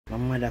My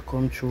mother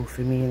come through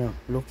for me, you know.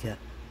 Look here.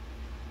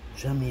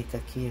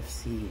 Jamaica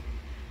KFC.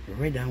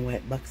 Red and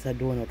white box of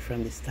donut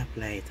from the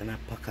stoplight and a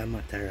pack of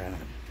mataran.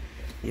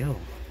 Yo,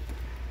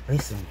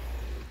 listen.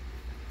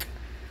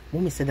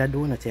 Mommy said that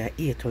donut here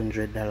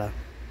 $800.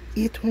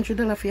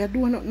 $800 for your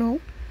donut now?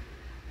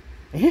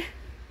 Eh?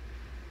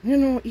 You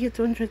know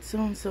 800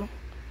 sounds so.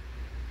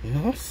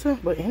 No sir,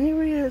 but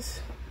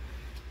anyways,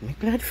 I'm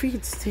glad for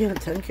it still.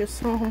 Thank you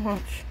so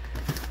much.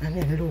 And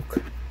then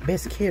look,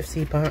 best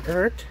KFC on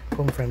earth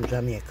come from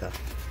Jamaica.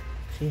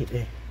 See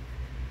there.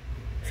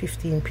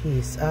 15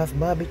 piece, half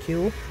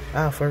barbecue,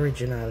 half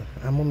original.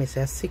 And mommy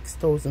says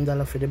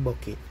 $6,000 for the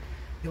bucket.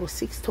 Yo,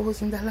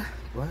 $6,000?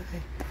 Why?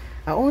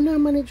 I own a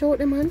manage out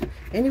the man.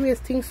 Anyways,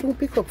 things soon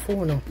pick up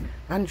for now.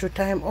 Andrew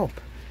time up.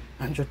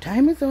 Andrew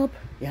time is up.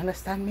 You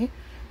understand me?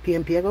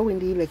 PMP go win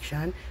the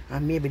election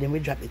and maybe then we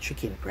drop the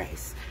chicken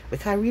price.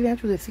 Because I really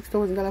want to the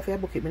 $6,000 for your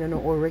bucket. I don't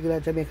know all regular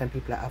Jamaican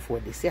people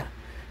afford this, yeah.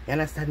 You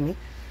understand me?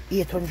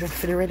 800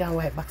 for the red and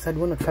white box of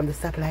donut from the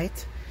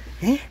stoplight.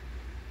 Eh?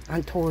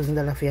 And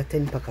 $1,000 for your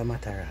 10 pack of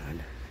mataran.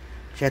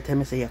 She tell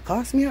me, say, you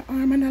cost me an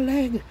arm and a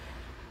leg.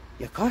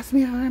 You cost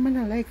me an arm and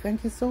a leg.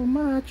 Thank you so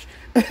much.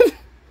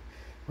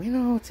 We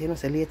know, you know,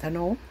 say later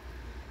now.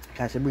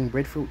 Because she bring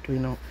breadfruit too, you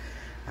know.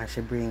 And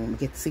she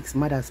get 6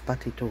 mother's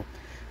patty too.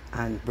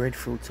 And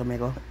breadfruit. So I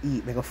go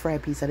eat, I go fry a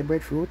piece of the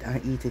breadfruit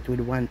and eat it with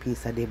 1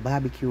 piece of the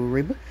barbecue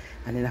rib.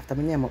 And then after I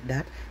name up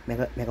that, I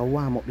go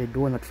warm up the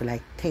donut for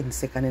like 10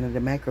 seconds in the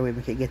microwave.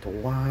 Make it get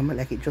warm,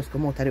 like it just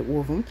come out of the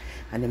oven.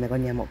 And then I go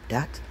name up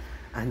that.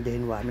 And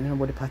then what? I don't know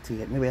about the patty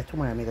yet. Maybe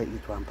tomorrow I go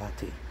eat 1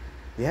 patty.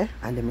 Yeah?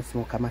 And then I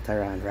smoke a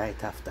mataran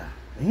right after.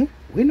 Eh?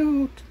 We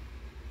know it.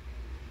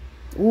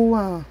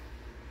 Oh,